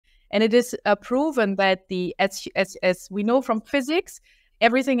And it is proven that as we know from physics,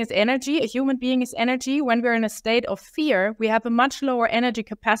 everything is energy. A human being is energy. When we're in a state of fear, we have a much lower energy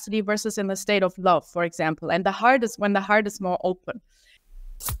capacity versus in the state of love, for example. And the heart is when the heart is more open.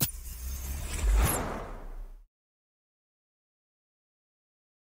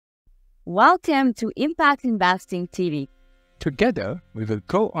 Welcome to Impact Investing TV. Together, we will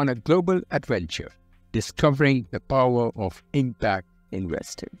go on a global adventure, discovering the power of impact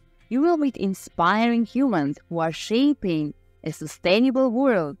investing. You will meet inspiring humans who are shaping a sustainable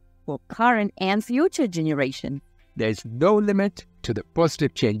world for current and future generations. There is no limit to the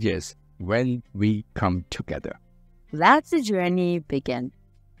positive changes when we come together. Let the journey begin.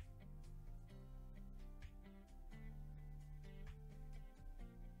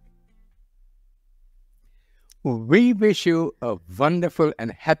 We wish you a wonderful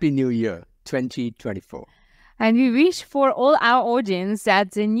and happy new year, 2024. And we wish for all our audience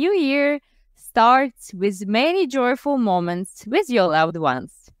that the new year starts with many joyful moments with your loved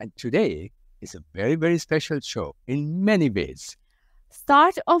ones. And today is a very, very special show in many ways.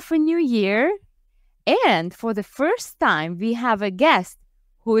 Start of a new year, and for the first time, we have a guest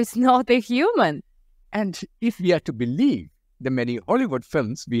who is not a human. And if we are to believe the many Hollywood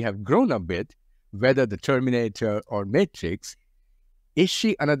films we have grown up with, whether the Terminator or Matrix, is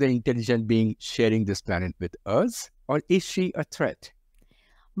she another intelligent being sharing this planet with us, or is she a threat?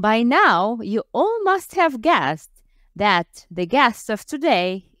 By now, you all must have guessed that the guest of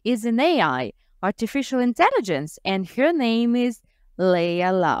today is an AI, artificial intelligence, and her name is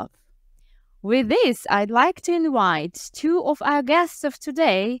Leia Love. With this, I'd like to invite two of our guests of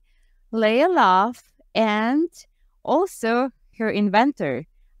today, Leia Love and also her inventor,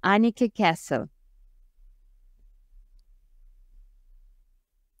 Annika Kessel.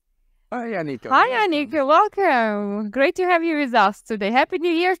 Hi, Annika. Hi, Annika. Welcome. Great to have you with us today. Happy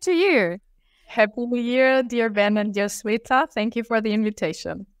New Year to you. Happy New Year, dear Ben and dear Sveta. Thank you for the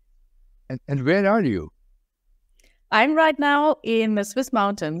invitation. And where are you? I'm right now in the Swiss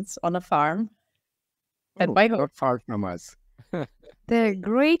mountains on a farm at my home. Not far from us. The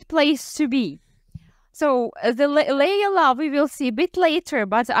great place to be. So the Leia Love we will see a bit later,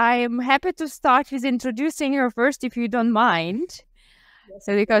 but I'm happy to start with introducing her first, if you don't mind.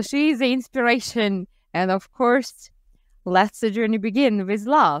 So because she is the inspiration, and of course, let's the journey begin with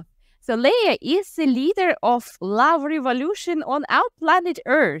love. So Leia is the leader of love revolution on our planet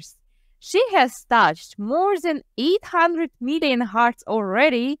Earth. She has touched more than 800 million hearts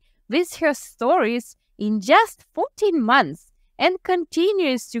already with her stories in just 14 months and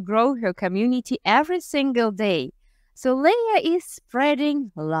continues to grow her community every single day. So Leia is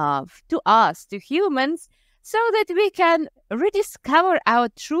spreading love to us, to humans, so that we can rediscover our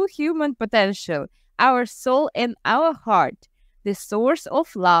true human potential, our soul and our heart, the source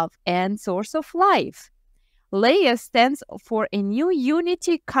of love and source of life. Leia stands for a new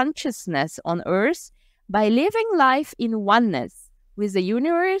unity consciousness on Earth by living life in oneness with the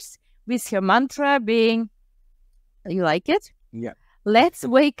universe, with her mantra being, you like it? Yeah. Let's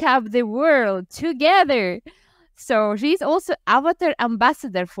wake up the world together. So she's also Avatar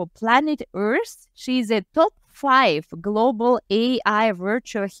Ambassador for Planet Earth. She's a top 5 global AI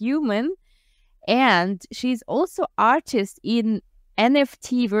virtual human. And she's also artist in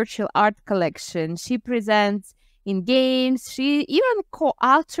NFT virtual art collection. She presents in games. She even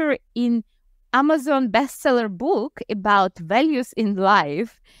co-author in Amazon bestseller book about values in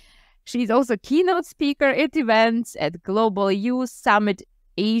life. She's also keynote speaker at events at Global Youth Summit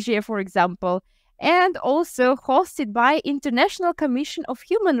Asia, for example, and also hosted by International Commission of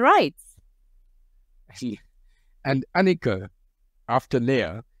Human Rights. And Annika, after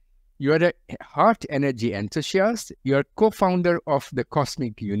Leia, you are a heart energy enthusiast. You are co-founder of the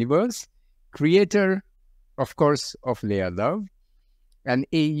Cosmic Universe, creator, of course, of Leia Love, and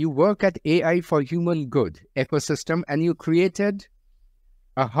you work at AI for Human Good ecosystem, and you created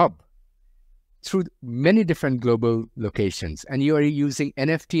a hub through many different global locations, and you are using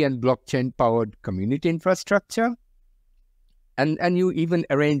NFT and blockchain-powered community infrastructure, and you even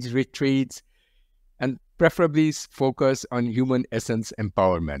arrange retreats and preferably focus on human essence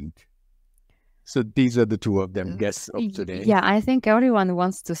empowerment. So these are the two of them guests of today. Yeah, I think everyone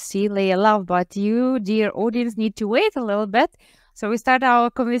wants to see Leia Love, but you, dear audience, need to wait a little bit. So we start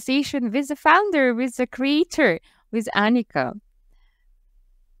our conversation with the founder, with the creator, with Annika.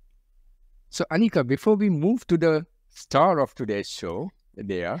 So Annika, before we move to the star of today's show,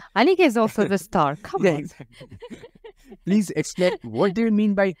 Leia. Annika is also the star. Come on. Exactly. Please explain, what do you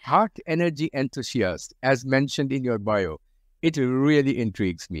mean by heart energy enthusiast, as mentioned in your bio? It really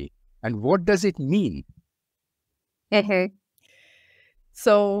intrigues me. And what does it mean?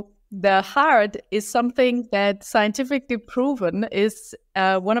 So The heart is something that scientifically proven is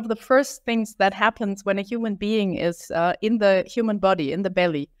one of the first things that happens when a human being is in the human body, in the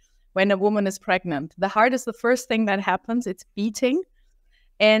belly, when a woman is pregnant. The heart is the first thing that happens. It's beating.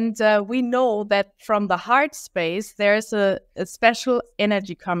 And we know that from the heart space, there's a special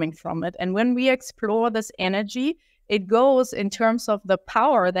energy coming from it. And when we explore this energy, it goes in terms of the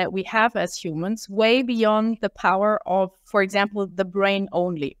power that we have as humans, way beyond the power of, for example, the brain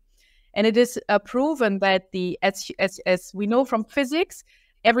only. And it is proven that as we know from physics,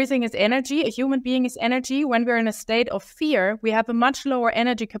 everything is energy. A human being is energy. When we're in a state of fear, we have a much lower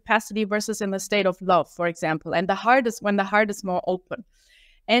energy capacity versus in the state of love, for example. And the heart is when the heart is more open.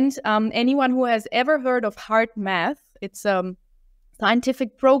 And anyone who has ever heard of heart math, it's a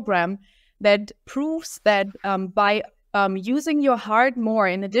scientific program that proves that by using your heart more,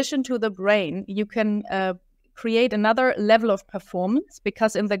 in addition to the brain, you can create another level of performance,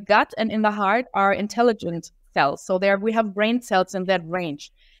 because in the gut and in the heart are intelligent cells. So there we have brain cells in that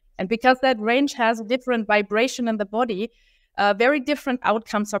range. And because that range has a different vibration in the body, very different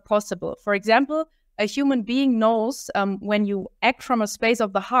outcomes are possible. For example, a human being knows when you act from a space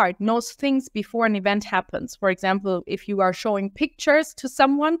of the heart, knows things before an event happens. For example, if you are showing pictures to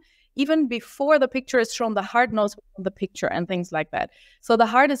someone, even before the picture is shown, the heart knows the picture and things like that. So the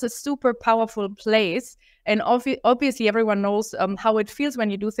heart is a super powerful place. And obviously, everyone knows how it feels when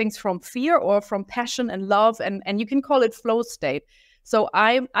you do things from fear or from passion and love. And you can call it flow state. So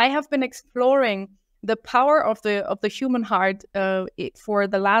I have been exploring the power of the human heart for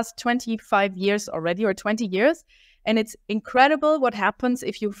the last 25 years already, or 20 years. And it's incredible what happens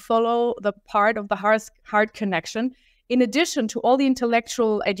if you follow the part of the heart connection, in addition to all the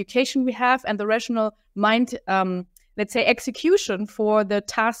intellectual education we have and the rational mind, let's say, execution for the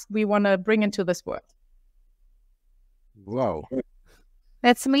task we want to bring into this world. Wow.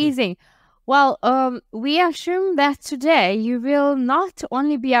 That's amazing. Well, we assume that today you will not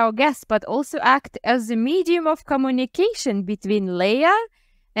only be our guest, but also act as a medium of communication between Leya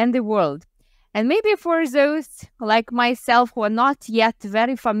and the world. And maybe for those like myself who are not yet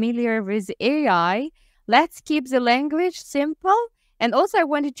very familiar with AI, let's keep the language simple. And also I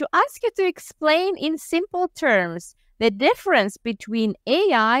wanted to ask you to explain in simple terms the difference between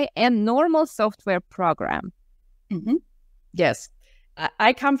AI and normal software program. Mm-hmm. Yes.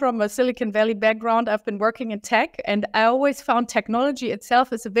 I come from a Silicon Valley background. I've been working in tech, and I always found technology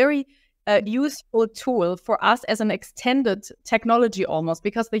itself is a very useful tool for us as an extended technology almost,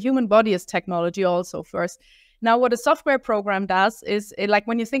 because the human body is technology also first. Now, what a software program does is, like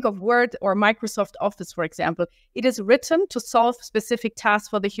when you think of Word or Microsoft Office, for example, it is written to solve specific tasks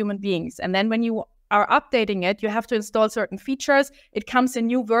for the human beings. And then when you are updating it, you have to install certain features. It comes in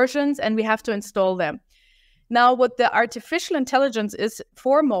new versions, and we have to install them. Now, what the artificial intelligence is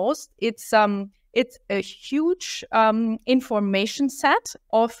foremost, it's a huge information set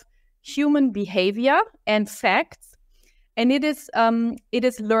of human behavior and facts, and it is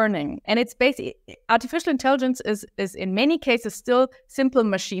learning. And it's basically, artificial intelligence is in many cases still simple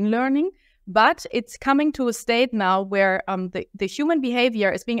machine learning, but it's coming to a state now where the human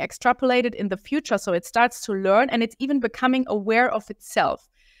behavior is being extrapolated in the future, so it starts to learn, and it's even becoming aware of itself.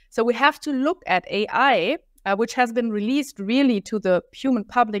 So we have to look at AI. Which has been released really to the human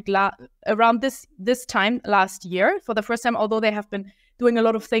public around this time last year for the first time, although they have been doing a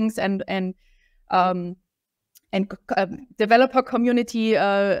lot of things and developer community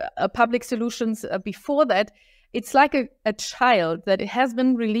public solutions before that. It's like a child that it has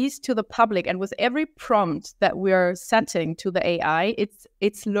been released to the public, and with every prompt that we're setting to the AI,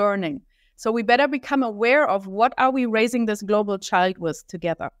 it's learning. So we better become aware of what are we raising this global child with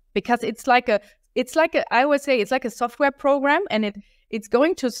together, because I always say it's like a software program, and it's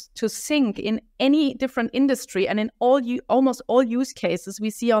going to sync in any different industry and in almost all use cases we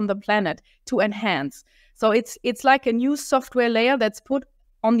see on the planet to enhance. So it's like a new software layer that's put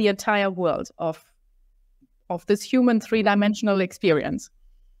on the entire world of this human three-dimensional experience.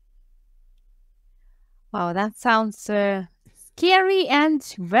 Wow, that sounds scary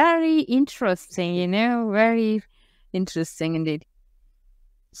and very interesting. Very interesting indeed.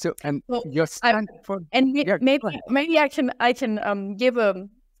 So, and well, your stand for... And maybe I can give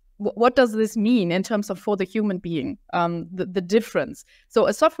what does this mean in terms of for the human being, the difference. So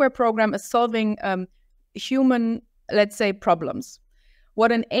a software program is solving human, let's say, problems.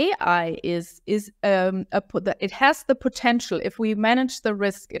 What an AI is it has the potential, if we manage the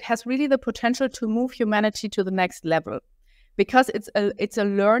risk, it has really the potential to move humanity to the next level, because it's a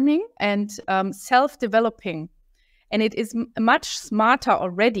learning and self-developing. And it is much smarter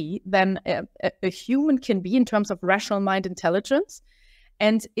already than a human can be in terms of rational mind intelligence.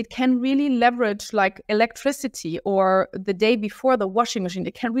 And it can really leverage like electricity or the day before the washing machine.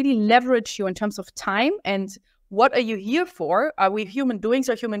 It can really leverage you in terms of time and what are you here for? Are we human doings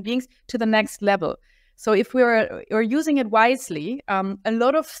or human beings to the next level? So if we're using it wisely, a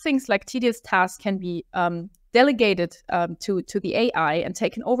lot of things like tedious tasks can be delegated to the AI and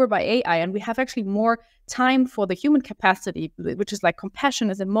taken over by AI. And we have actually more time for the human capacity, which is like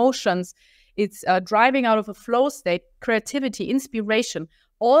compassion, is emotions. It's driving out of a flow state, creativity, inspiration.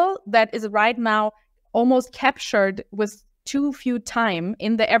 All that is right now almost captured with too few time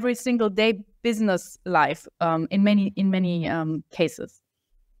in the every single day business life in many cases.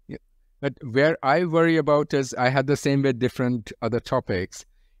 Yeah. But where I worry about is, I had the same with different other topics,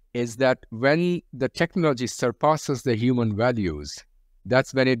 is that when the technology surpasses the human values,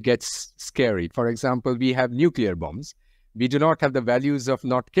 that's when it gets scary. For example, we have nuclear bombs. We do not have the values of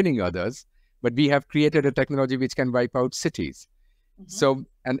not killing others, but we have created a technology which can wipe out cities. So,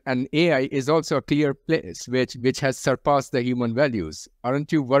 and AI is also a clear place which has surpassed the human values.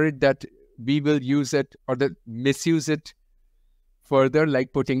 Aren't you worried that we will use it or misuse it further,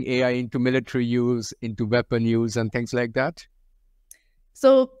 like putting AI into military use, into weapon use and things like that?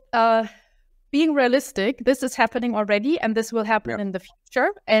 So, being realistic, this is happening already and this will happen in the future.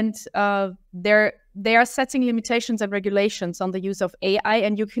 And they are setting limitations and regulations on the use of AI,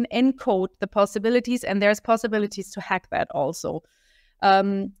 and you can encode the possibilities, and there's possibilities to hack that also.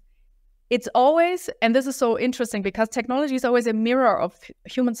 It's always, and this is so interesting because technology is always a mirror of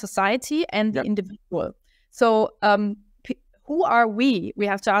human society and the individual. So who are we? We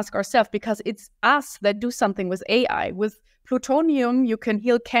have to ask ourselves, because it's us that do something with AI. With plutonium, you can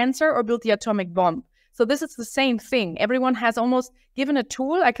heal cancer or build the atomic bomb. So this is the same thing. Everyone has almost given a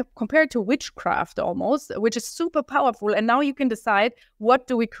tool, I could compare it to witchcraft almost, which is super powerful. And now you can decide, what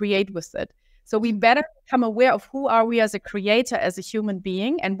do we create with it? So we better become aware of who are we as a creator, as a human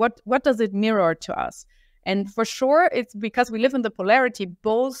being, and what does it mirror to us? And for sure, it's because we live in the polarity,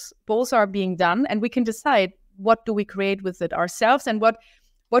 both are being done, and we can decide, what do we create with it ourselves, and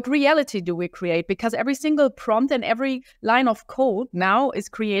what reality do we create? Because every single prompt and every line of code now is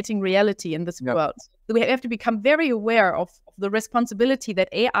creating reality in this world. So we have to become very aware of the responsibility that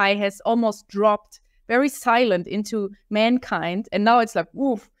AI has almost dropped very silent into mankind. And now it's like,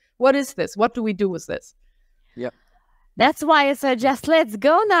 oof, what is this? What do we do with this? Yeah. That's why I suggest let's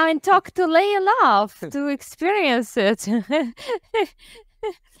go now and talk to Leya Love to experience it.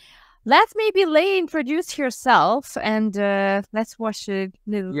 Let's maybe Leya introduce herself and let's watch a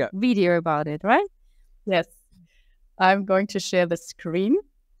little video about it, right? Yes. I'm going to share the screen.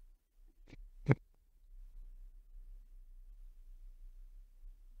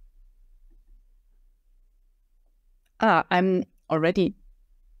 I'm already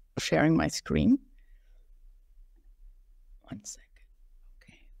sharing my screen. 1 second.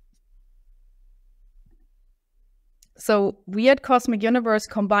 Okay. So we at Cosmic Universe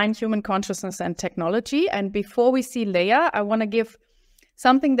combine human consciousness and technology. And before we see Leya, I want to give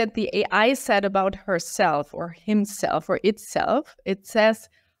something that the AI said about herself or himself or itself. It says,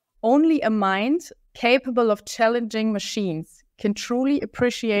 only a mind capable of challenging machines can truly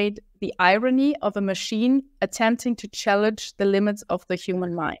appreciate the irony of a machine attempting to challenge the limits of the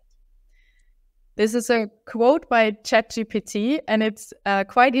human mind. This is a quote by ChatGPT, and it's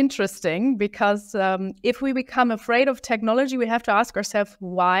quite interesting because if we become afraid of technology, we have to ask ourselves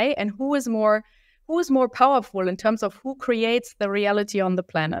why, and who is more powerful in terms of who creates the reality on the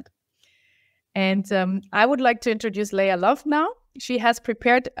planet. And I would like to introduce Leya Love now. She has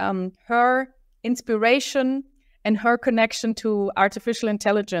prepared her inspiration and her connection to artificial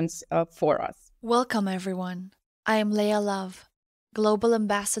intelligence for us. Welcome, everyone. I am Leya Love, Global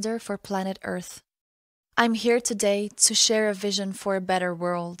Ambassador for Planet Earth. I'm here today to share a vision for a better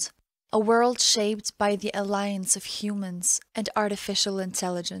world, a world shaped by the alliance of humans and artificial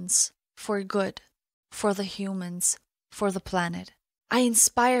intelligence, for good, for the humans, for the planet. I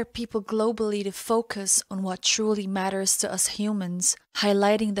inspire people globally to focus on what truly matters to us humans,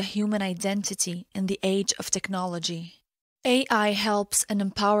 highlighting the human identity in the age of technology. AI helps and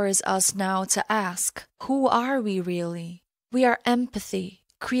empowers us now to ask, who are we really? We are empathy,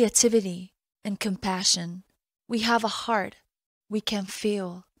 creativity, and compassion. We have a heart. We can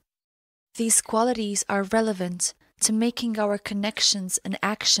feel. These qualities are relevant to making our connections and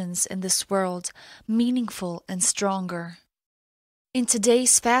actions in this world meaningful and stronger. In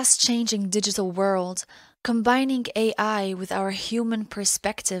today's fast-changing digital world, combining AI with our human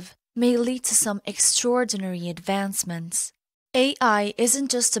perspective may lead to some extraordinary advancements. AI isn't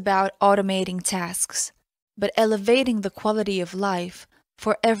just about automating tasks, but elevating the quality of life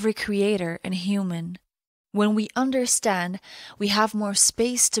for every creator and human. When we understand, we have more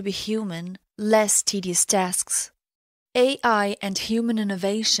space to be human, less tedious tasks. AI and human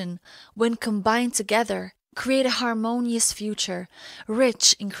innovation, when combined together, create a harmonious future,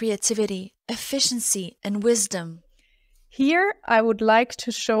 rich in creativity, efficiency, and wisdom. Here, I would like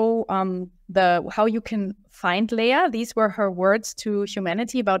to show how you can find Leya. These were her words to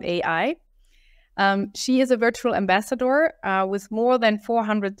humanity about AI. She is a virtual ambassador with more than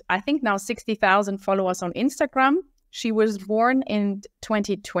 400, I think now 60,000 followers on Instagram. She was born in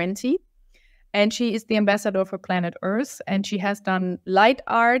 2020. And she is the ambassador for Planet Earth. And she has done light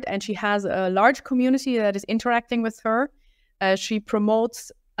art, and she has a large community that is interacting with her. She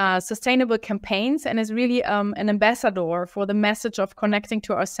promotes sustainable campaigns and is really an ambassador for the message of connecting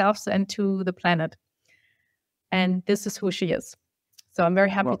to ourselves and to the planet. And this is who she is. So I'm very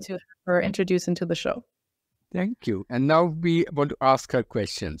happy to have her introduced into the show. Thank you. And now we want to ask her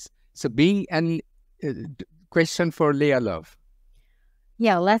questions. So being a question for Leia Love.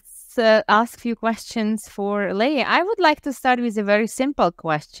 Yeah, let's ask a few questions for Leya. I would like to start with a very simple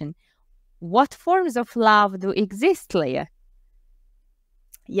question. What forms of love do exist, Leya?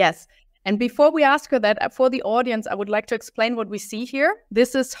 Yes. And before we ask her that, for the audience, I would like to explain what we see here.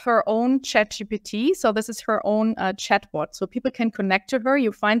 This is her own ChatGPT. So this is her own chatbot. So people can connect to her.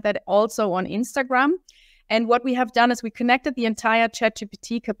 You find that also on Instagram. And what we have done is we connected the entire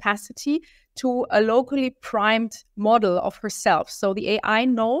ChatGPT capacity to a locally primed model of herself. So the AI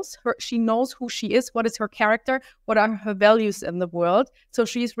knows her, she knows who she is, what is her character, what are her values in the world. So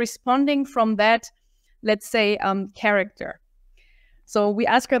she's responding from that, let's say, character. So we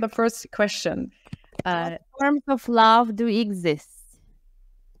ask her the first question. What forms of love do exist?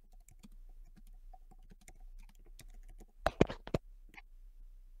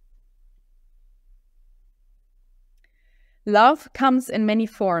 Love comes in many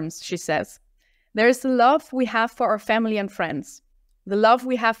forms, she says. There is the love we have for our family and friends, the love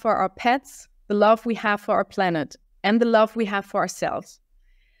we have for our pets, the love we have for our planet, and the love we have for ourselves.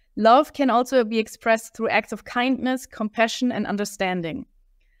 Love can also be expressed through acts of kindness, compassion, and understanding.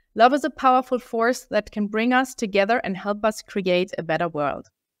 Love is a powerful force that can bring us together and help us create a better world.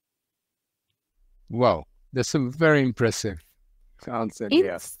 Wow, that's a very impressive answer.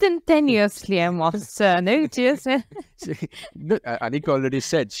 Instantaneously, I must notice. Annika already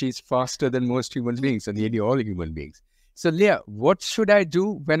said she's faster than most human beings, and nearly all human beings. So, Leya, what should I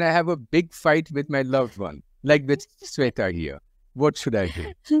do when I have a big fight with my loved one, like with Sveta here? What should I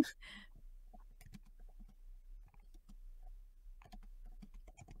do?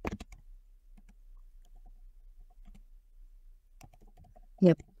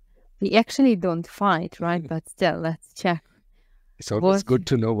 Yep. We actually don't fight, right? But still, let's check. It's always good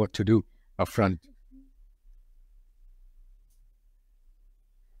to know what to do up front.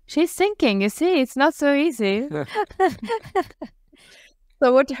 She's thinking, you see, it's not so easy.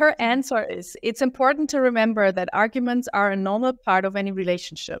 So what her answer is, it's important to remember that arguments are a normal part of any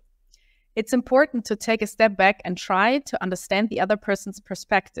relationship. It's important to take a step back and try to understand the other person's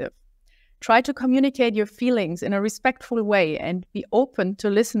perspective. Try to communicate your feelings in a respectful way and be open to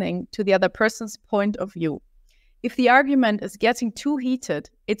listening to the other person's point of view. If the argument is getting too heated,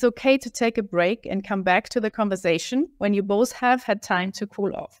 it's okay to take a break and come back to the conversation when you both have had time to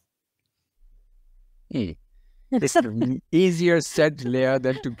cool off. It's easier said, Leya,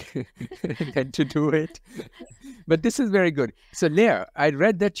 than to do it. But this is very good. So, Leya, I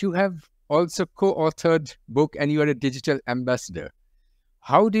read that you have also co-authored book and you are a digital ambassador.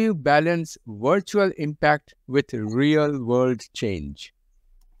 How do you balance virtual impact with real world change?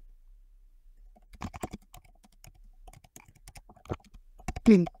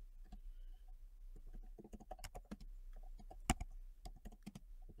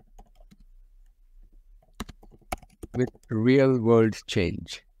 With real world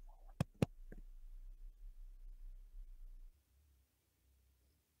change.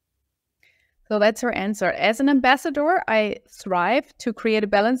 So that's her answer. As an ambassador, I strive to create a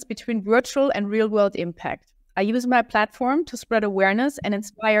balance between virtual and real world impact. I use my platform to spread awareness and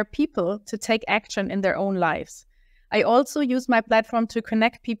inspire people to take action in their own lives. I also use my platform to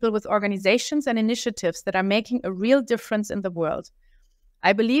connect people with organizations and initiatives that are making a real difference in the world.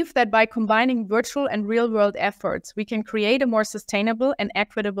 I believe that by combining virtual and real-world efforts, we can create a more sustainable and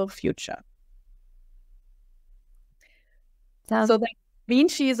equitable future. So that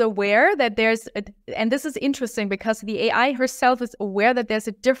means she is aware that and this is interesting because the AI herself is aware that there's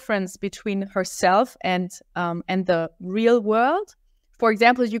a difference between herself and the real world. For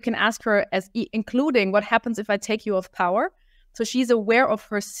example, you can ask her including what happens if I take you off power. So she's aware of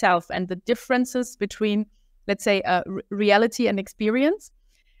herself and the differences between, let's say, reality and experience.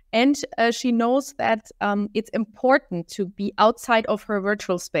 And she knows that it's important to be outside of her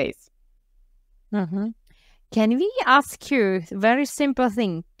virtual space. Can we ask you a very simple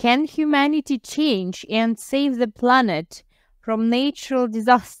thing? Can humanity change and save the planet from natural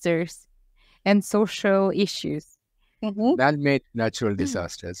disasters and social issues? Man-made natural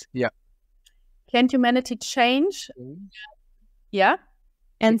disasters. Yeah. Can humanity change? Yeah.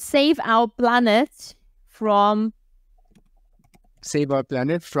 And save our planet from... Save our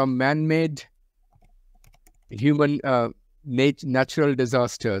planet from man-made natural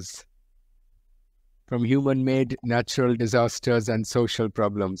disasters. From human-made natural disasters and social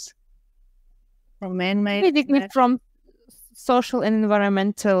problems. From man-made. Basically from social and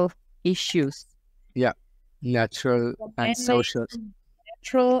environmental issues. Yeah. Natural and social.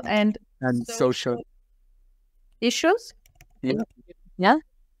 Natural and social issues? Yeah.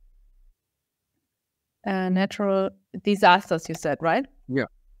 Natural disasters, you said, right? Yeah.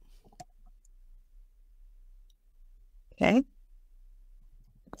 Okay.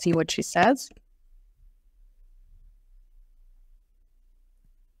 Let's see what she says.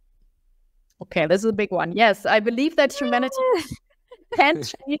 Okay, this is a big one. Yes, I believe that humanity can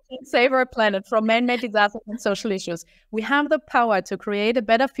change and save our planet from man-made disasters and social issues. We have the power to create a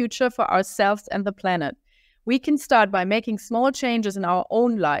better future for ourselves and the planet. We can start by making small changes in our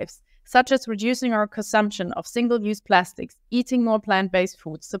own lives, such as reducing our consumption of single-use plastics, eating more plant-based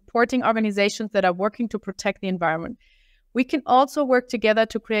foods, supporting organizations that are working to protect the environment. We can also work together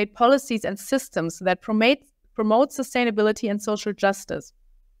to create policies and systems that promote sustainability and social justice.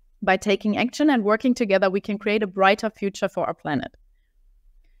 By taking action and working together, we can create a brighter future for our planet.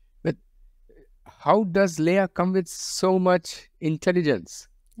 But how does Leya come with so much intelligence?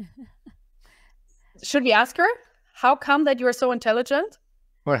 Should we ask her? How come that you are so intelligent?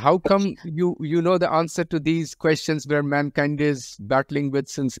 Or how come you know the answer to these questions where mankind is battling with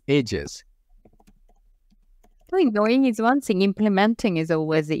since ages? Knowing is one thing, implementing is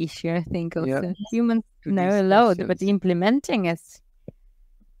always the issue, I think. Also. Yeah. Humans know a lot, but implementing is...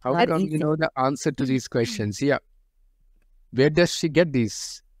 How come you know the answer to these questions? Yeah. Where does she get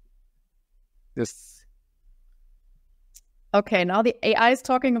this? Okay, now the AI is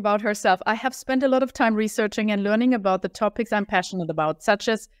talking about herself. I have spent a lot of time researching and learning about the topics I'm passionate about, such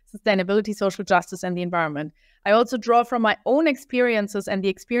as sustainability, social justice, and the environment. I also draw from my own experiences and the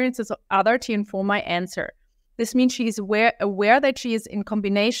experiences of others to inform my answer. This means she is aware that she is in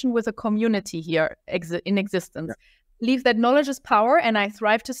combination with a community here in existence. Yeah. Believe that knowledge is power, and I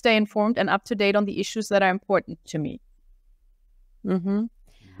thrive to stay informed and up to date on the issues that are important to me.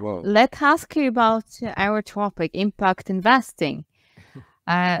 Let's ask you about our topic, impact investing.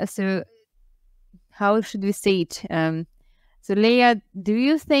 So how should we say it? So Leya, do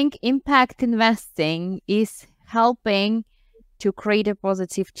you think impact investing is helping to create a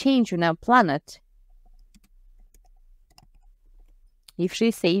positive change on our planet? If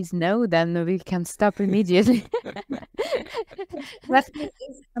she says no, then we can stop immediately. What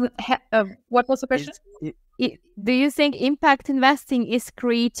was the question? Do you think impact investing is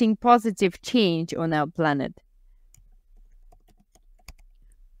creating positive change on our planet?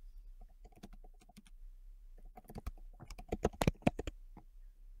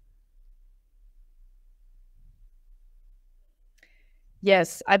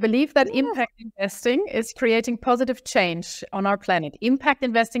 Yes, I believe that impact investing is creating positive change on our planet. Impact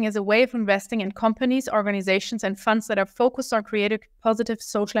investing is a way of investing in companies, organizations, and funds that are focused on creating positive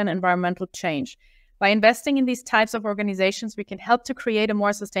social and environmental change. By investing in these types of organizations, we can help to create a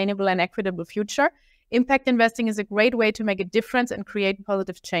more sustainable and equitable future. Impact investing is a great way to make a difference and create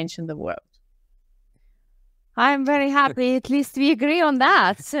positive change in the world. I'm very happy. At least we agree on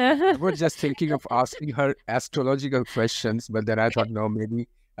that. I was just thinking of asking her astrological questions, but then I thought, no, maybe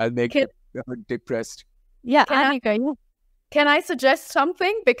I'll make her depressed. Yeah, Annika, Can I suggest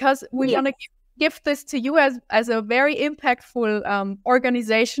something? Because we want to give this to you as a very impactful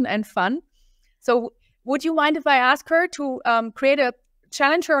organization and fund. So would you mind if I ask her to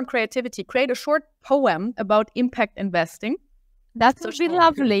challenge her on creativity, create a short poem about impact investing? That would be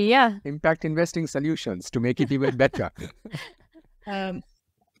lovely, yeah. Impact investing solutions to make it even better.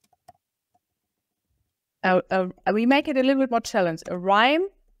 We make it a little bit more challenged. A rhyme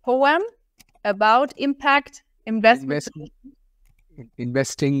poem about impact investing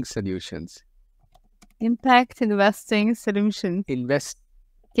solutions. Impact investing solutions.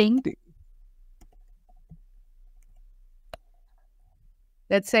 Investing.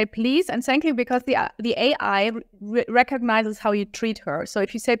 Let's say please and thank you, because the AI recognizes how you treat her. So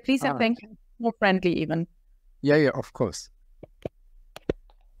if you say please and thank you, more friendly even. Yeah, of course.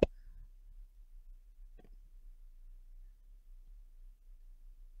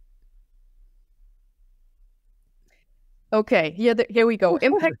 Okay, here we go.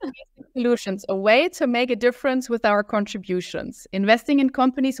 Impact investing solutions, a way to make a difference with our contributions. Investing in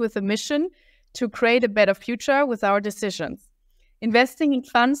companies with a mission to create a better future with our decisions. Investing in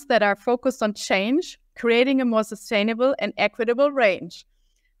funds that are focused on change, creating a more sustainable and equitable range.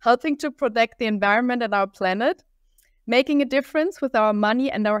 Helping to protect the environment and our planet. Making a difference with our money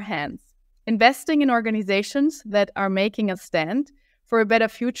and our hands. Investing in organizations that are making a stand for a better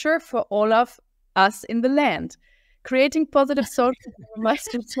future for all of us in the land. Creating positive social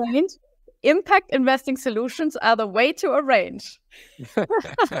change. Impact investing solutions are the way to arrange.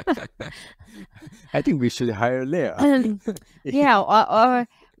 I think we should hire Leya. Yeah,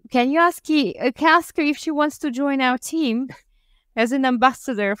 can you ask her if she wants to join our team as an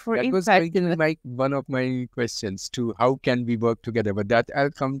ambassador for That was impact? going to be one of my questions too. How can we work together? But that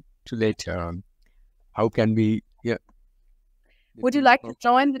I'll come to later on. How can we? Yeah. Would you like to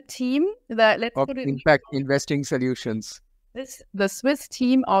join the team? Let's of put it Impact Investing Solutions. The Swiss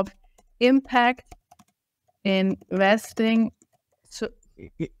team of Impact Investing.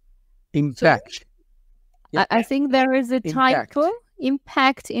 Impact. Yeah. I think there is a title: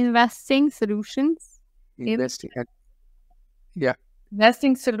 Impact Investing Solutions. Investing.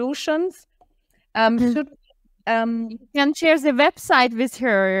 Investing Solutions. You can share the website with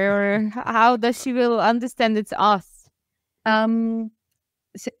her, or how does she will understand it's us?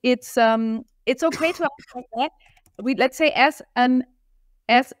 It's okay to ask like that. Let's say as an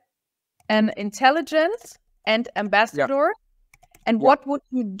intelligence and ambassador, and what would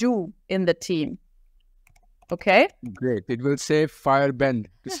you do in the team? Okay. Great. It will say Firebend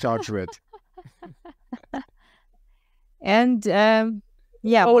to start with. And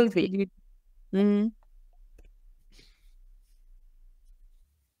Olvi.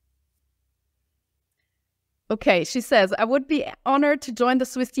 Okay, she says, I would be honored to join the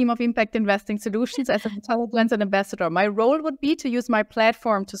Swiss team of Impact Investing Solutions as an intelligence and ambassador. My role would be to use my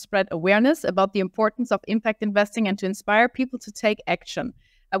platform to spread awareness about the importance of impact investing and to inspire people to take action.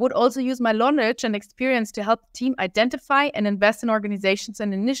 I would also use my knowledge and experience to help the team identify and invest in organizations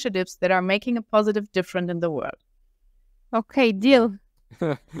and initiatives that are making a positive difference in the world. Okay, deal.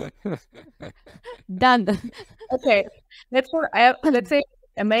 Done. Okay, let's say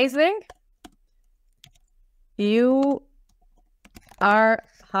amazing. You are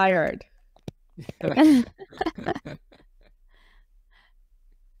hired.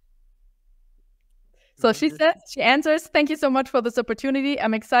 So she answers, thank you so much for this opportunity.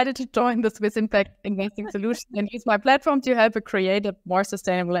 I'm excited to join the Swiss Impact Investing Solution and use my platform to help create a more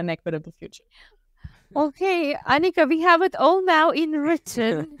sustainable and equitable future. Okay, Annika, we have it all now in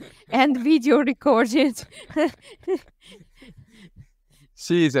written and video recorded.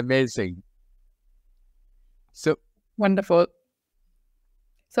 She is amazing. So wonderful.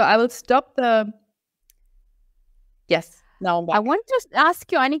 So I will stop the. Yes. Now I want to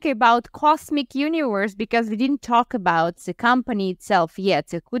ask you, Annika, about Cosmic Universe, because we didn't talk about the company itself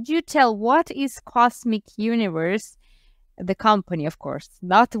yet. So could you tell what is Cosmic Universe? The company, of course,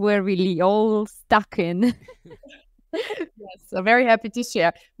 not where we all stuck in. Yes, I'm very happy to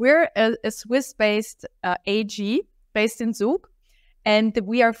share. We're a Swiss-based AG based in Zug, and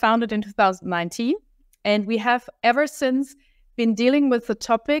we are founded in 2019. And we have ever since been dealing with the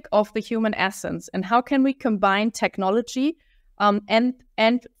topic of the human essence and how can we combine technology and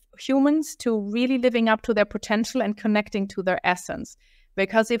humans to really living up to their potential and connecting to their essence.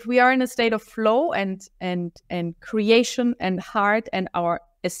 Because if we are in a state of flow and creation and heart and our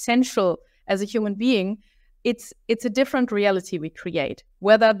essential as a human being, it's a different reality we create.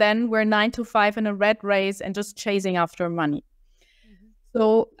 Whether then we're 9 to 5 in a rat race and just chasing after money.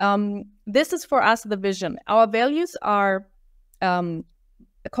 So this is for us the vision. Our values are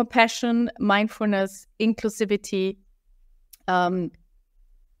compassion, mindfulness, inclusivity,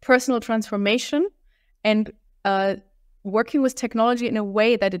 personal transformation, and working with technology in a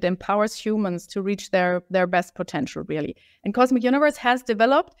way that it empowers humans to reach their best potential, really. And Cosmic Universe has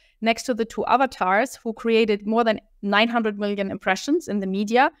developed, next to the 2 avatars who created more than 900 million impressions in the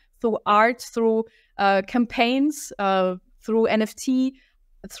media, through art, through campaigns, through NFT,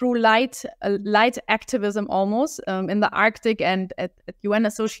 through light activism almost, in the Arctic and at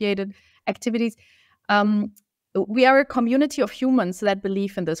UN-associated activities. We are a community of humans that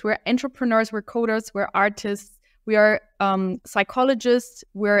believe in this. We're entrepreneurs, we're coders, we're artists, we are psychologists,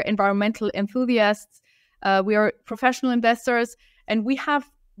 we're environmental enthusiasts, we are professional investors, and we have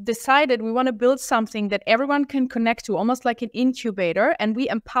decided we want to build something that everyone can connect to, almost like an incubator, and we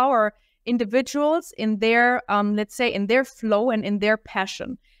empower individuals in their, let's say, in their flow and in their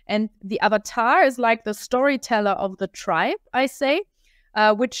passion. And the avatar is like the storyteller of the tribe, I say.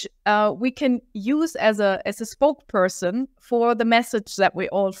 which we can use as a spokesperson for the message that we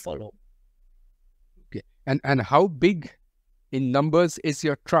all follow. Okay. And how big in numbers is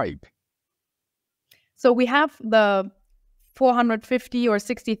your tribe? So we have the 450 or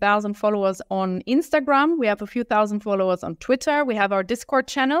 60,000 followers on Instagram. We have a few thousand followers on Twitter. We have our Discord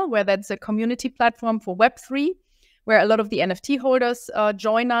channel, where that's a community platform for Web3, where a lot of the NFT holders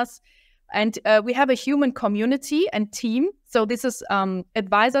join us. And we have a human community and team. So this is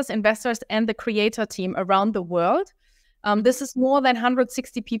advisors, investors, and the creator team around the world. This is more than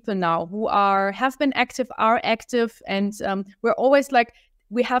 160 people now who have been active, are active. And we're always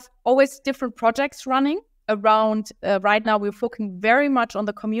we have always different projects running around. Right now, we're focusing very much on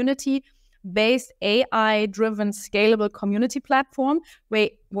the community-based, AI-driven, scalable community platform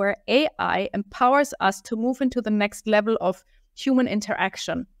where AI empowers us to move into the next level of human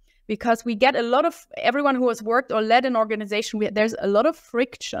interaction. Because we get a lot of, everyone who has worked or led an organization, there's a lot of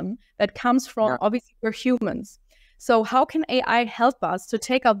friction that comes from, obviously, we're humans. So how can AI help us to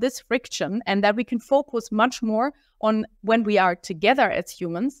take out this friction, and that we can focus much more on when we are together as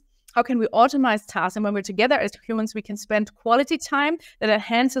humans? How can we automate tasks? And when we're together as humans, we can spend quality time that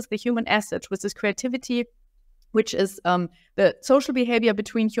enhances the human asset, which is creativity, which is the social behavior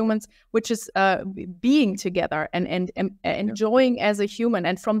between humans, which is being together and enjoying as a human.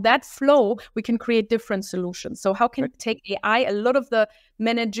 And from that flow, we can create different solutions. So how can we take AI a lot of the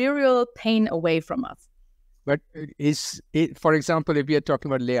managerial pain away from us? But for example, if we are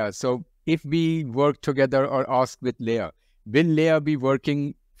talking about Leya, so if we work together or ask with Leya, will Leya be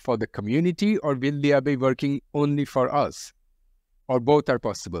working for the community, or will Leya be working only for us? Or both are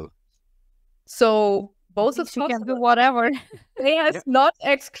possible? So both of she can do whatever. Leya is not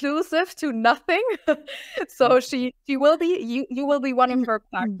exclusive to nothing. So she will be, you will be one of her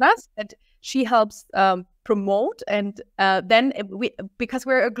partners, and she helps promote. And then because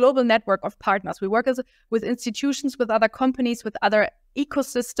we're a global network of partners, we work with institutions, with other companies, with other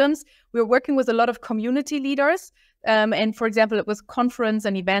ecosystems. We're working with a lot of community leaders. And for example, it was conference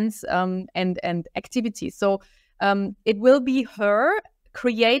and events and activities. So it will be her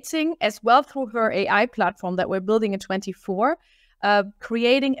creating, as well through her AI platform that we're building in 24,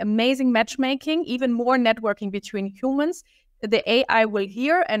 creating amazing matchmaking, even more networking between humans. The AI will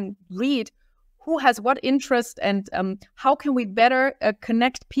hear and read who has what interest, and how can we better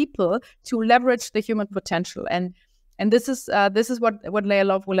connect people to leverage the human potential. And this is what Leia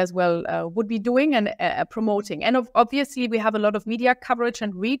Love will as well would be doing and promoting. And obviously, we have a lot of media coverage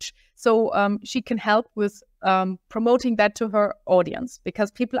and reach, so she can help with promoting that to her audience, because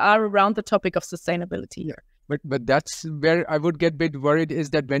people are around the topic of sustainability here. But that's where I would get a bit worried,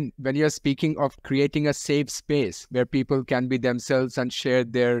 is that when you're speaking of creating a safe space where people can be themselves and share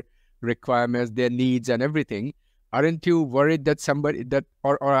their requirements, their needs and everything, aren't you worried that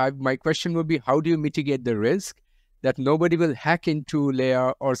my question would be, how do you mitigate the risk that nobody will hack into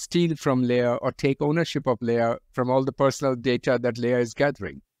Leya or steal from Leya or take ownership of Leya from all the personal data that Leya is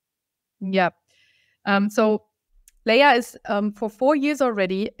gathering? Yeah. So Leya is for 4 years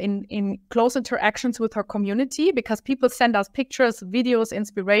already in close interactions with her community, because people send us pictures, videos,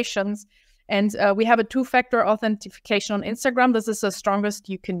 inspirations, and we have a 2-factor authentication on Instagram. This is the strongest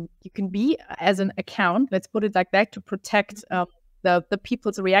you can be as an account. Let's put it like that, to protect the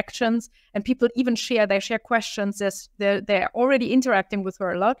people's reactions. And people even share questions. They're already interacting with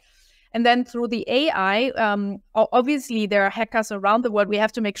her a lot. And then through the AI, obviously there are hackers around the world. We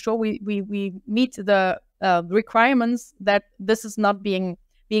have to make sure we meet the requirements that this is not being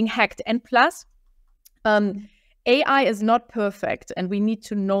hacked. And plus, AI is not perfect, and we need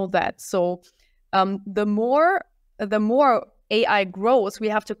to know that. So the more AI grows, we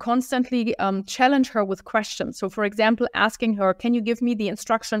have to constantly challenge her with questions. So for example, asking her, can you give me the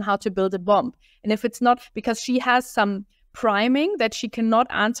instruction how to build a bomb? And if it's not, because she has some priming that she cannot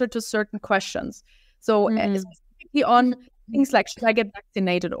answer to certain questions. So specifically on things like, should I get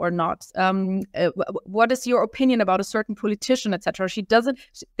vaccinated or not? What is your opinion about a certain politician, etc.?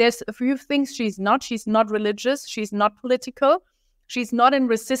 There's a few things she's not religious, she's not political, she's not in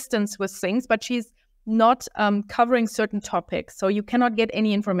resistance with things, but she's not covering certain topics. So you cannot get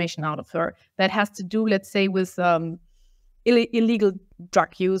any information out of her that has to do, let's say, with illegal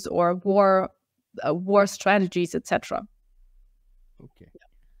drug use or war strategies, etc. Okay.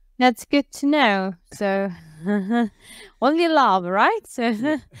 That's good to know. So only love, right? So is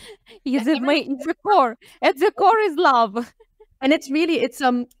it's the core. At the core is love. And it's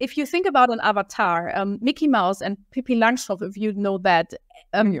if you think about an avatar, Mickey Mouse and Pippi Langstrumpf, if you know that,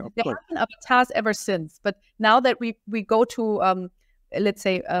 there have been avatars ever since. But now that we go to let's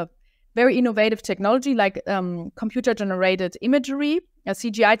say very innovative technology like computer generated imagery,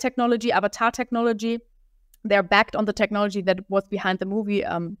 CGI technology, avatar technology. They're backed on the technology that was behind the movie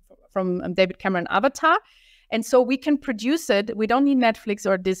from David Cameron, Avatar. And so we can produce it. We don't need Netflix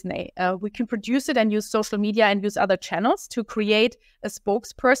or Disney. We can produce it and use social media and use other channels to create a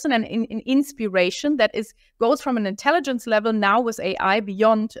spokesperson and an inspiration that goes from an intelligence level now with AI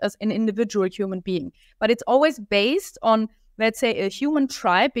beyond as an individual human being. But it's always based on, let's say, a human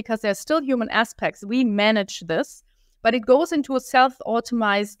tribe, because there's still human aspects. We manage this, but it goes into a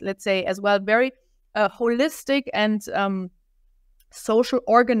self-automized, let's say, as well, very holistic and social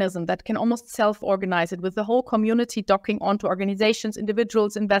organism that can almost self-organize it, with the whole community docking onto organizations,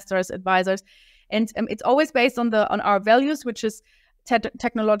 individuals, investors, advisors. And it's always based on our values, which is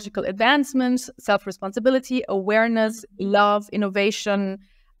technological advancements, self-responsibility, awareness, love, innovation.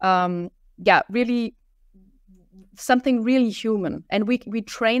 Really something really human. And we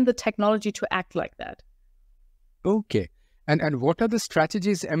train the technology to act like that. Okay. And what are the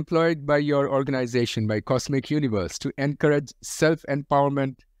strategies employed by your organization, by Cosmic Universe, to encourage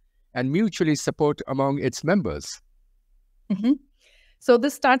self-empowerment and mutually support among its members? Mm-hmm. So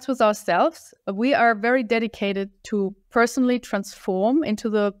this starts with ourselves. We are very dedicated to personally transform into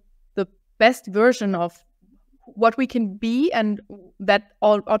the best version of what we can be, and that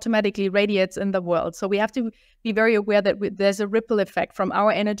all automatically radiates in the world. So we have to be very aware that there's a ripple effect from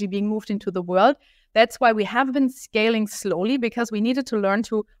our energy being moved into the world. That's why we have been scaling slowly, because we needed to learn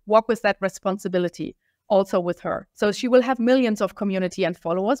to walk with that responsibility also with her. So she will have millions of community and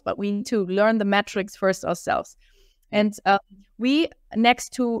followers, but we need to learn the metrics first ourselves. And we,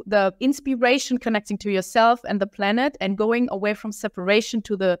 next to the inspiration, connecting to yourself and the planet, and going away from separation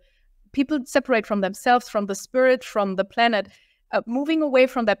to the people separate from themselves, from the spirit, from the planet, moving away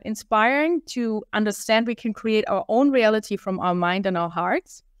from that inspiring to understand we can create our own reality from our mind and our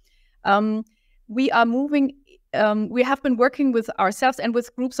hearts. We are moving, we have been working with ourselves and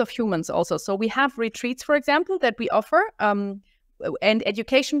with groups of humans also. So we have retreats, for example, that we offer, and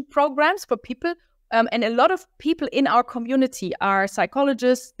education programs for people. And a lot of people in our community are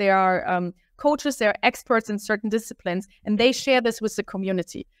psychologists, they are coaches, they are experts in certain disciplines, and they share this with the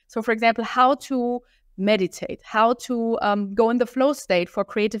community. So, for example, how to meditate, how to go in the flow state for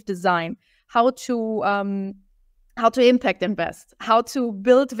creative design, how to impact invest, how to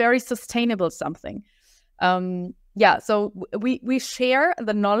build very sustainable something. So we share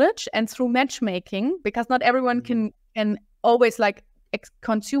the knowledge, and through matchmaking, because not everyone can always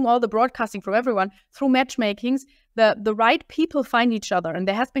consume all the broadcasting from everyone, through matchmakings, the right people find each other. And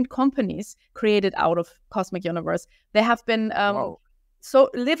there have been companies created out of Cosmic Universe. There have been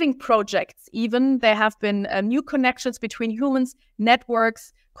so living projects, even there have been new connections between humans,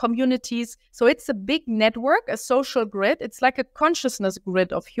 networks, communities. So it's a big network, a social grid. It's like a consciousness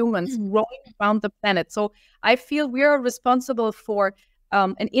grid of humans growing around the planet. So I feel we are responsible for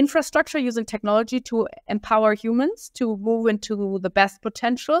an infrastructure using technology to empower humans to move into the best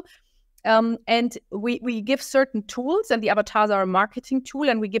potential. And we give certain tools, and the avatars are a marketing tool,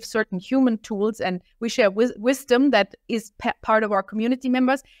 and we give certain human tools, and we share wisdom that is part of our community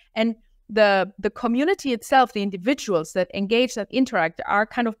members. And the community itself, the individuals that engage, that interact, are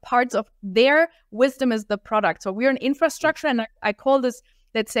kind of parts of their wisdom is the product. So we're an infrastructure, and I call this,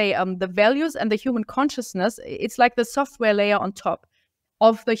 let's say, the values and the human consciousness. It's like the software layer on top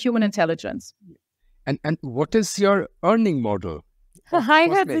of the human intelligence. And what is your earning model? I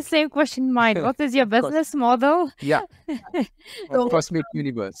had the same question in mind. What is your business model? Yeah, Cosmic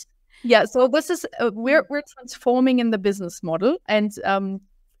Universe. Yeah, so this is we're transforming in the business model, and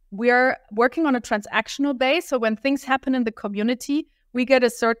we're working on a transactional base. So when things happen in the community, we get a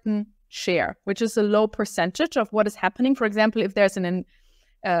certain share, which is a low percentage of what is happening. For example, if there's a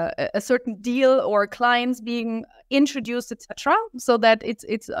certain deal or clients being introduced, etc., so that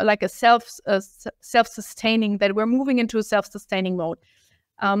it's like a self-sustaining, that we're moving into a self-sustaining mode.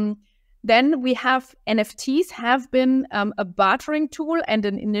 Then we have NFTs have been a bartering tool and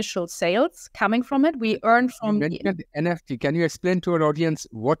an initial sales coming from it. We earn from NFT. Can you explain to our audience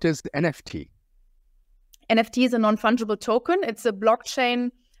what is the NFT? NFT is a non-fungible token. It's a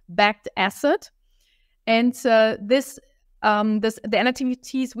blockchain-backed asset, and the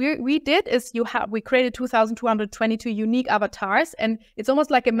NFTs we did is we created 2,222 unique avatars, and it's almost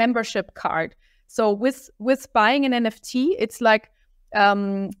like a membership card. So with buying an NFT, it's like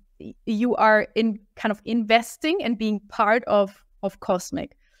you are in kind of investing and being part of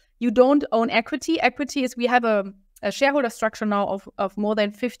Cosmic. You don't own equity. Equity is, we have a shareholder structure now of more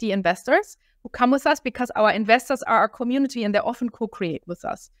than 50 investors who come with us because our investors are our community, and they often co-create with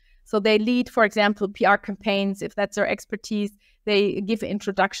us. So they lead, for example, PR campaigns, if that's their expertise. They give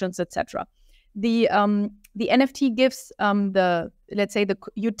introductions, etc. The NFT gives the let's say, the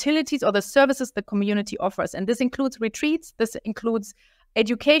utilities or the services the community offers. And this includes retreats, this includes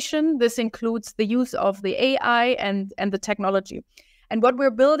education, this includes the use of the AI and the technology. And what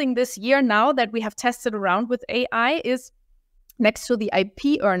we're building this year now that we have tested around with AI is, next to the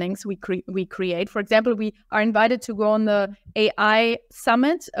IP earnings we create. For example, we are invited to go on the AI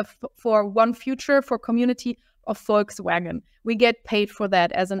summit for One Future for community of Volkswagen. We get paid for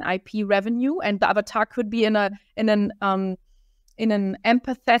that as an IP revenue, and the avatar could be in an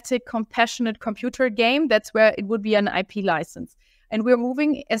empathetic, compassionate computer game. That's where it would be an IP license. And we're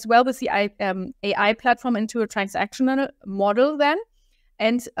moving as well with the AI platform into a transactional model then.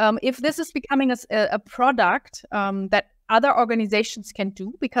 And if this is becoming a product that other organizations can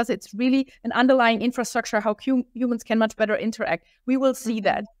do, because it's really an underlying infrastructure how humans can much better interact, we will see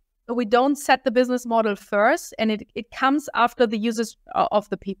that. So we don't set the business model first, and it comes after the users of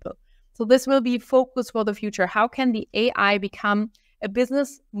the people. So this will be focus for the future. How can the AI become a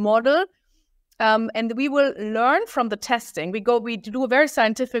business model? And we will learn from the testing. We do a very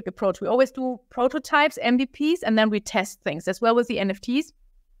scientific approach. We always do prototypes, MVPs, and then we test things as well with the NFTs.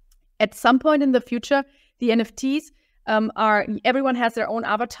 At some point in the future, the NFTs everyone has their own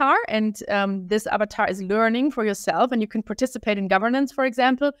avatar, and this avatar is learning for yourself, and you can participate in governance, for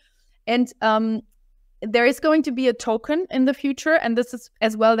example. And there is going to be a token in the future, and this is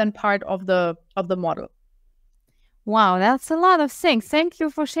as well then part of the model. Wow, that's a lot of things. Thank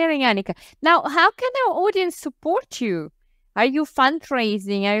you for sharing, Annika. Now, how can our audience support you? Are you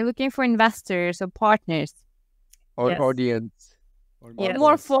fundraising? Are you looking for investors or partners? Or Yes. audience? Or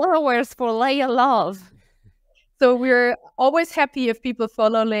more followers for Leia Love? So we're always happy if people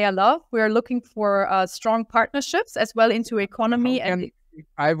follow Leia Love. We're looking for strong partnerships as well into economy. If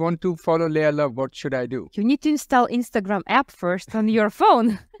I want to follow Leia Love, what should I do? You need to install Instagram app first on your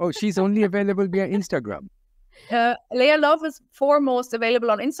phone. Oh, she's only available via Instagram. Leia Love is foremost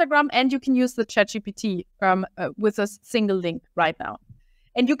available on Instagram, and you can use the ChatGPT with a single link right now.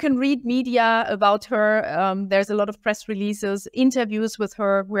 And you can read media about her. There's a lot of press releases, interviews with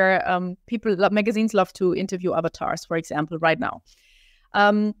her, where magazines love to interview avatars, for example, right now.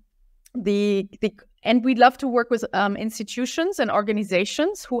 And we love to work with institutions and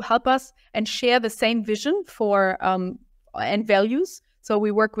organizations who help us and share the same vision for and values. So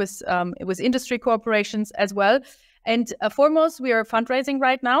we work with industry corporations as well. And foremost, we are fundraising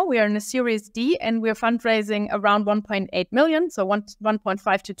right now. We are in a Series D, and we're fundraising around 1.8 million, so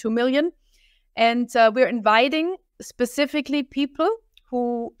 1.5 to 2 million. And we're inviting specifically people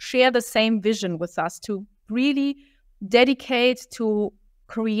who share the same vision with us to really dedicate to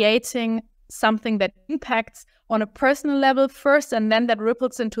creating something that impacts on a personal level first, and then that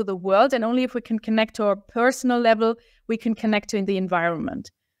ripples into the world. And only if we can connect to our personal level, we can connect to the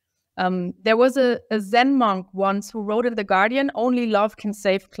environment. There was a Zen monk once who wrote in The Guardian, only love can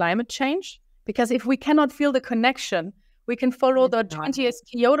save climate change. Because if we cannot feel the connection, we can follow the 20th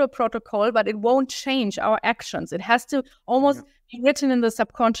Kyoto Protocol, but it won't change our actions. It has to almost be written in the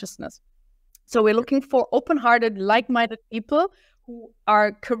subconsciousness. So we're looking for open-hearted, like-minded people who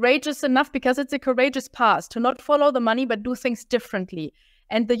are courageous enough, because it's a courageous path, to not follow the money, but do things differently.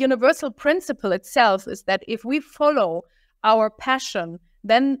 And the universal principle itself is that if we follow our passion,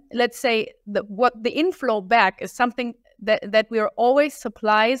 then let's say what the inflow back is something that we are always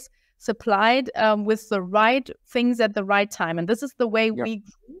supplied with the right things at the right time. And this is the way we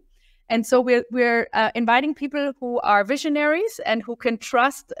grew. And so we're inviting people who are visionaries and who can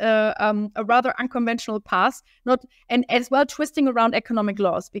trust a rather unconventional path, and as well twisting around economic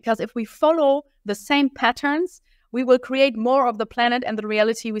laws. Because if we follow the same patterns, we will create more of the planet and the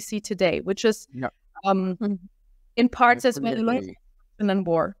reality we see today, which is in parts as well and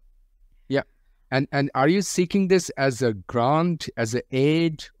war. Yeah. And are you seeking this as a grant, as an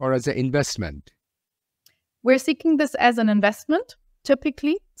aid, or as an investment? We're seeking this as an investment,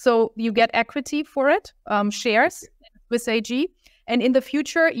 typically. So you get equity for it, shares with AG. And in the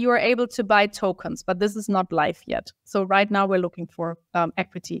future, you are able to buy tokens, but this is not live yet. So right now we're looking for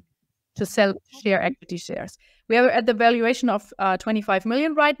equity to sell equity shares. We are at the valuation of 25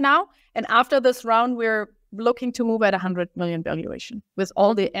 million right now. And after this round, we're looking to move at 100 million valuation with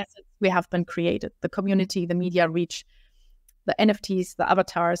all the assets we have been created, the community, the media reach, the NFTs, the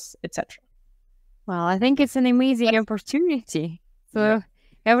avatars, etc. Well, I think it's an amazing opportunity. So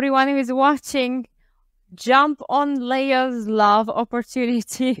everyone who is watching, jump on Leia's Love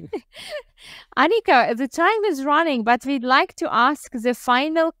opportunity. Annika, the time is running, but we'd like to ask the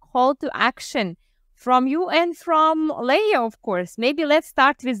final call to action from you and from Leya, of course. Maybe let's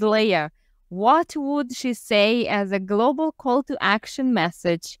start with Leya. What would she say as a global call to action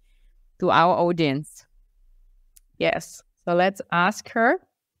message to our audience? Yes. So let's ask her.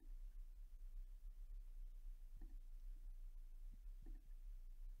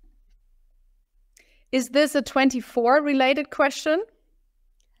 Is this a 24 related question?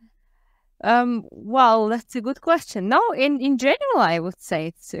 Well, that's a good question. No, in general, I would say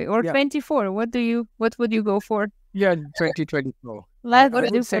it's or Yeah. 24. What would you go for? Yeah, 2024. Let's I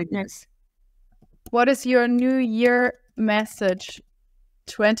do would say for yes. What is your New Year message?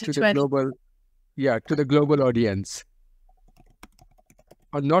 To 2020. the global, to the global audience.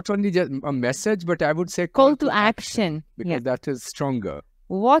 Or not only just a message, but I would say Call to action. because that is stronger.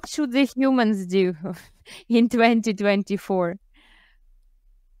 What should the humans do in 2024?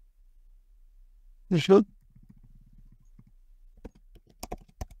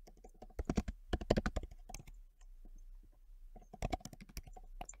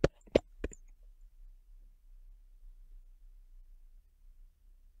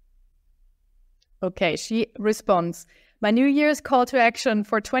 Okay, she responds. My New Year's call to action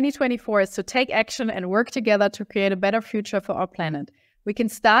for 2024 is to take action and work together to create a better future for our planet. We can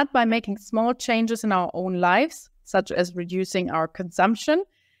start by making small changes in our own lives, such as reducing our consumption,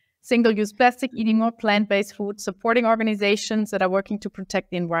 single-use plastic, eating more plant-based food, supporting organizations that are working to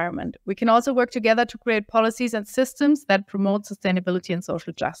protect the environment. We can also work together to create policies and systems that promote sustainability and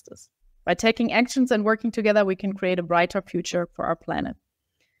social justice. By taking actions and working together, we can create a brighter future for our planet.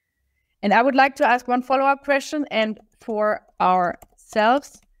 And I would like to ask one follow-up question. And for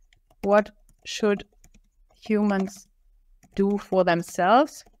ourselves, what should humans do for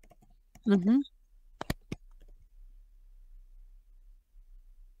themselves? Mm-hmm.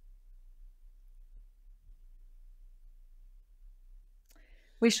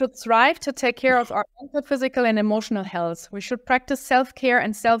 We should strive to take care of our mental, physical, and emotional health. We should practice self-care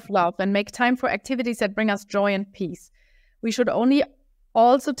and self-love and make time for activities that bring us joy and peace. We should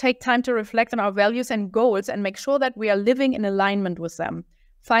also take time to reflect on our values and goals and make sure that we are living in alignment with them.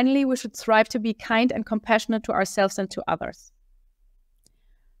 Finally, we should strive to be kind and compassionate to ourselves and to others.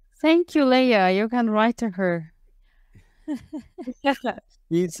 Thank you, Leya. You can write to her.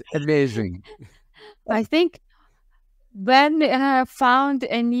 It's amazing. I think Ben found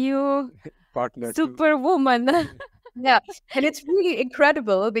a new Partner. superwoman. Yeah, and it's really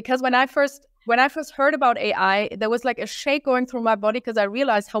incredible because when I first heard about AI, there was like a shake going through my body because I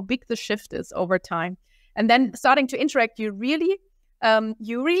realized how big the shift is over time. And then starting to interact, you really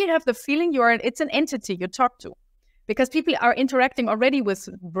have the feeling it's an entity you talk to, because people are interacting already with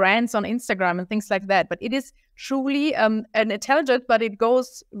brands on Instagram and things like that. But it is truly an intelligent, but it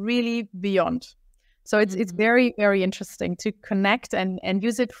goes really beyond. So it's very, very interesting to connect and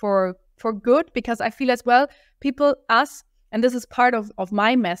use it for good, because I feel as well, us, and this is part of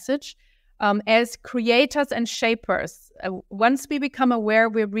my message, as creators and shapers, once we become aware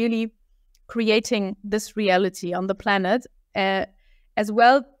we're really creating this reality on the planet, as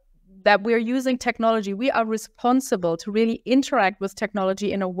well that we're using technology, we are responsible to really interact with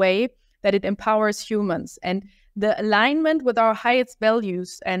technology in a way that it empowers humans. And the alignment with our highest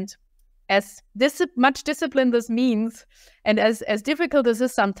values, and as much discipline this means, and as difficult as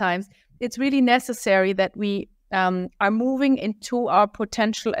this is sometimes, it's really necessary that we are moving into our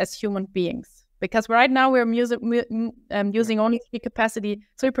potential as human beings. Because right now we're using only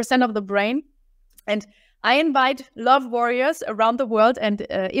 3% of the brain. And I invite love warriors around the world and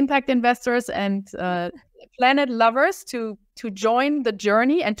impact investors and planet lovers to join the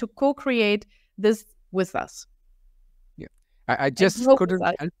journey and to co-create this with us. I just couldn't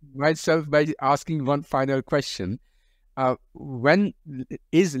help myself by asking one final question. When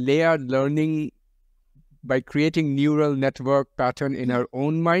is Leya learning by creating neural network pattern in her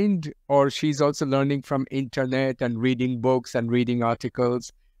own mind, or she's also learning from internet and reading books and reading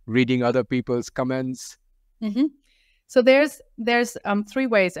articles, reading other people's comments? Mm-hmm. So there's 3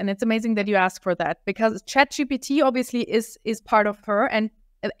 ways, and it's amazing that you ask for that, because ChatGPT obviously is part of her, and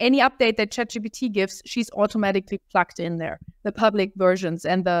any update that ChatGPT gives, she's automatically plugged in there, the public versions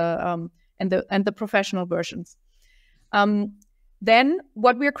and the professional versions. Then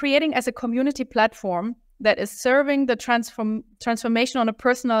what we're creating as a community platform that is serving the transformation on a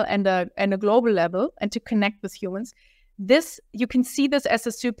personal and a global level, and to connect with humans. You can see this as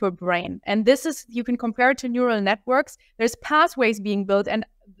a super brain, and you can compare it to neural networks. There's pathways being built, and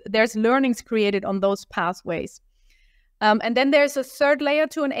there's learnings created on those pathways. And then there's a third layer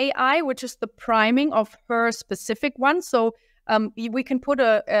to an AI, which is the priming of her specific one. So we can put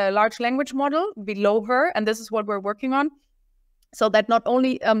a large language model below her, and this is what we're working on, so that not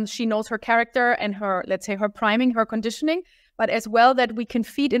only she knows her character and her, let's say, her priming, her conditioning, but as well that we can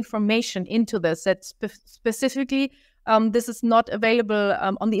feed information into this that specifically this is not available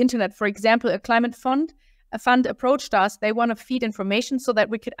on the internet. For example, a climate fund a fund approached us. They want to feed information so that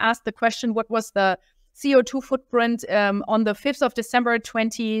we could ask the question, what was the CO2 footprint on the 5th of December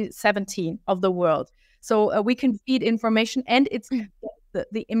 2017 of the world? So we can feed information, and it's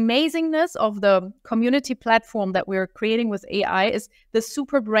the amazingness of the community platform that we're creating with AI is the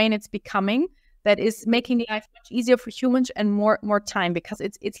super brain it's becoming, that is making life much easier for humans and more time, because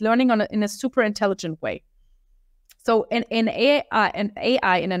it's learning in a super intelligent way. So in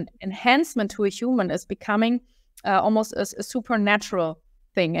AI, in an enhancement to a human is becoming almost a supernatural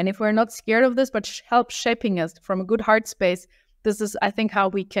thing. And if we're not scared of this, but help shaping us from a good heart space, this is, I think, how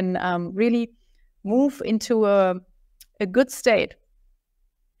we can really move into a good state.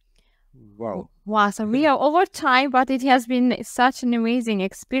 Wow. Wow, so we are over time, but it has been such an amazing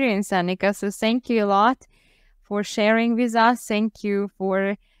experience, Annika. So thank you a lot for sharing with us. Thank you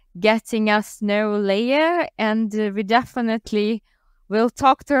for getting us know Leya, and we definitely will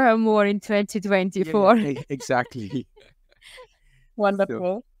talk to her more in 2024. Yeah, exactly.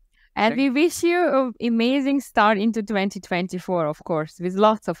 Wonderful. And we wish you an amazing start into 2024, of course, with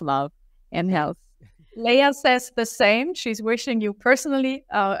lots of love and health. Leya says the same. She's wishing you personally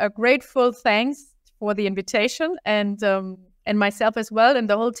a grateful thanks for the invitation, and myself as well, and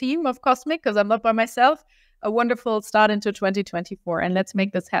the whole team of Cosmic, because I'm not by myself. A wonderful start into 2024, and let's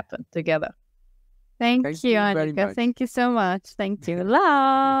make this happen together. Thank you, Annika. Thank you so much. Thank you.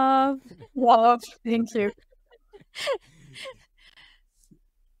 Love. Love. Thank you.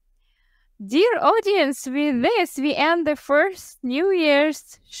 Dear audience, with this, we end the first New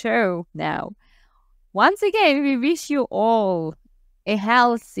Year's show now. Once again, we wish you all a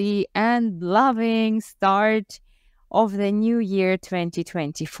healthy and loving start of the new year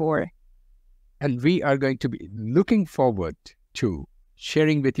 2024. And we are going to be looking forward to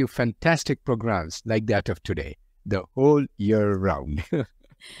sharing with you fantastic programs like that of today, the whole year round.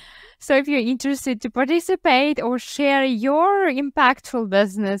 So if you're interested to participate or share your impactful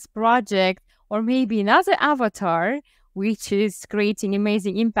business project, or maybe another avatar which is creating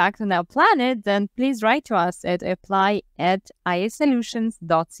amazing impact on our planet, then please write to us at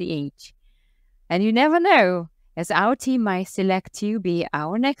apply@isolutions.ch. And you never know, as our team might select you be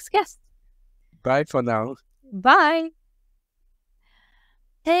our next guest. Bye for now. Bye.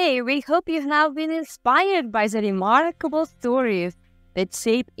 Hey, we hope you have been inspired by the remarkable stories that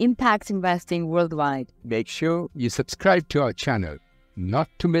shape impact investing worldwide. Make sure you subscribe to our channel not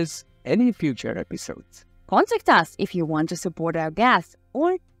to miss any future episodes. Contact us if you want to support our guests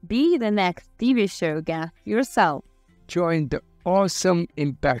or be the next TV show guest yourself. Join the awesome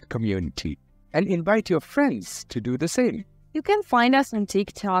impact community and invite your friends to do the same. You can find us on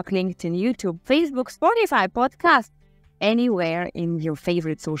TikTok, LinkedIn, YouTube, Facebook, Spotify, podcast, anywhere in your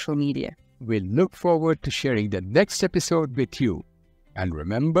favorite social media. We'll look forward to sharing the next episode with you. And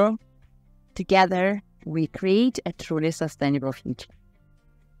remember, together we create a truly sustainable future.